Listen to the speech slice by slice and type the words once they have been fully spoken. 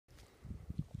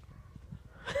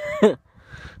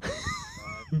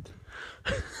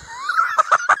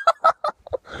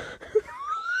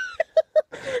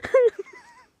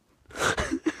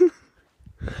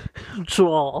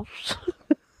Troughs.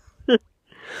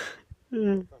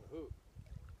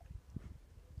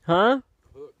 Huh?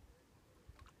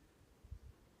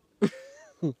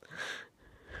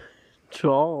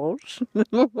 Troughs.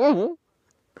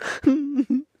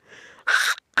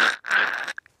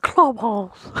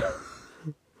 Clubhouse.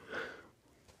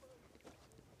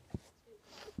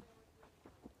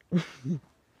 Probably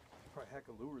a heck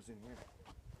of lures in here.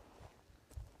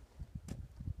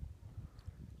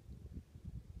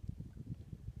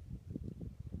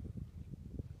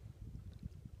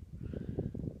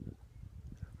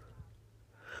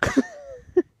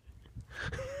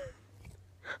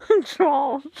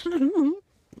 Troughs.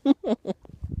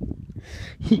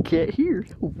 He can't hear.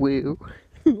 Well.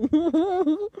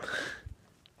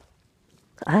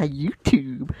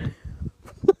 YouTube.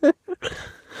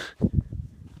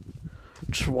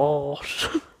 Troughs.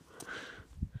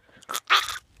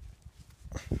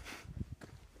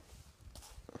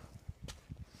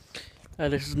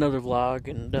 This is another vlog,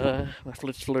 and my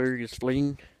flitz flurry is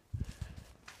fleeing.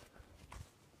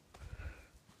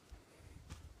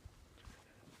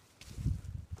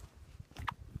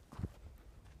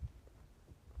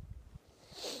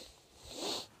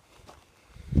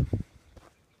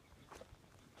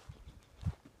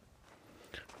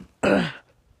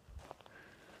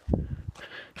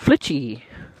 Flitchy.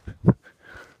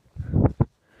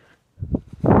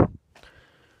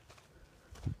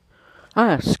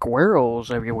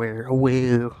 Squirrels everywhere. Oh,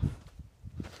 well.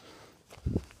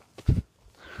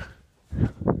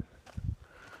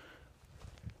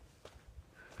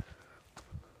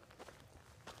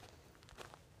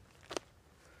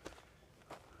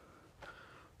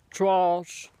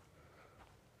 Troughs.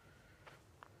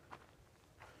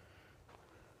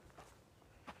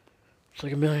 It's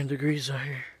like 1,000,000 degrees out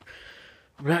here.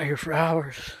 I've been out here for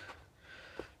hours.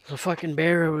 There's a fucking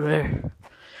bear over there.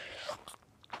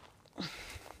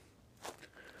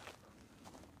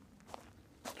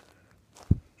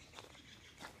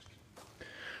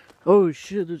 Oh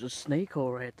shit, there's a snake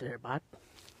hole right there, bud.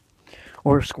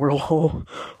 Or a squirrel hole.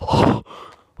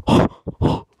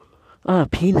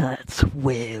 Peanuts.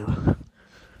 Well.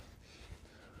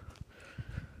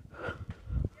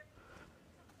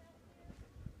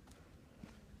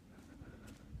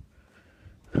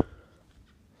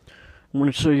 I'm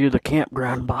gonna show you the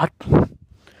campground, bot.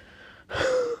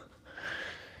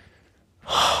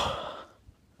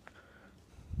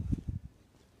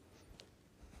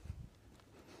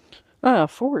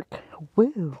 Fork.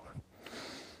 Woo.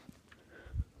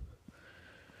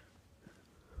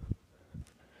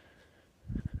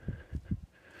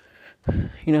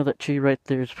 You know, that tree right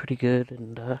there is pretty good,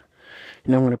 and you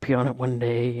know, I'm gonna pee on it one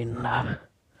day and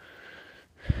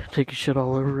take a shit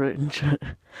all over it and shit.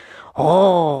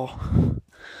 Oh,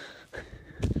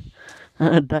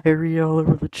 diarrhea all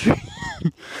over the tree.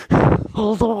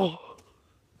 Hold on.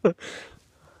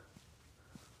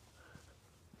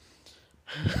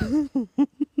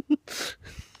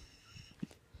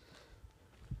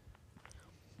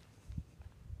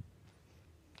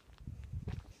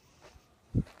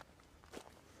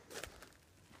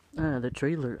 The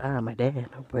trailer. My dad.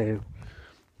 Well.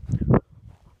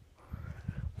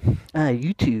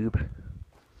 YouTube.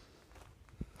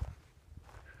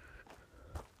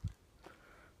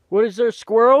 What is there,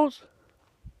 squirrels?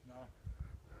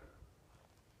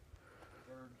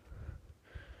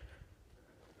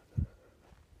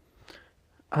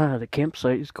 No. The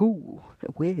campsite is cool.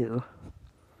 Well.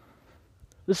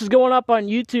 This is going up on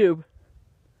YouTube.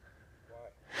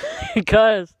 Why?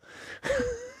 Because.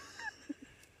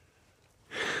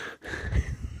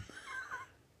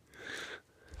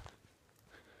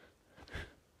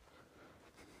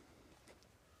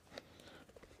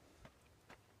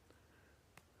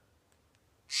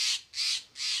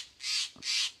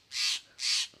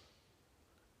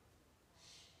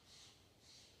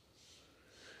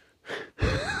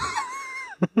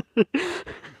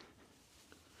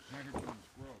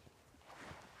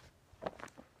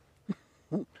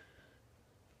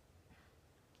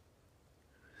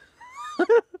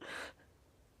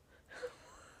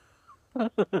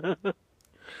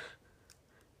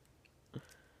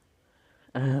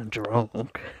 I'm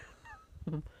drunk.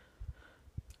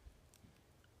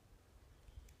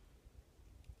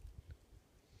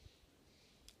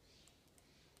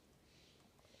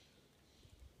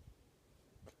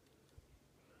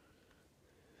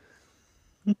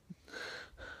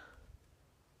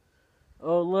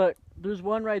 Oh, look, there's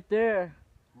one right there.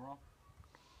 Squirrel?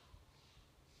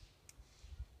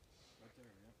 Right there,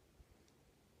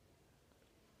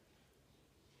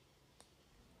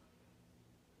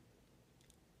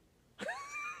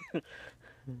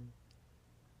 yeah.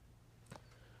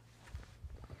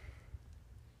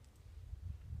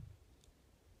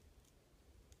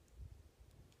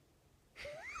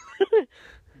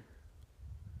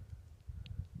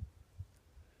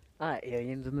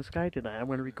 Aliens in the sky tonight. I'm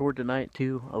gonna record tonight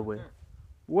too. Oh, will.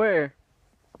 Where?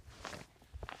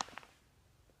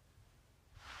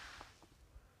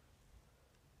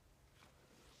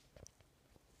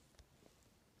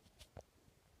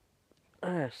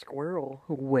 Squirrel.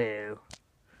 Whoa.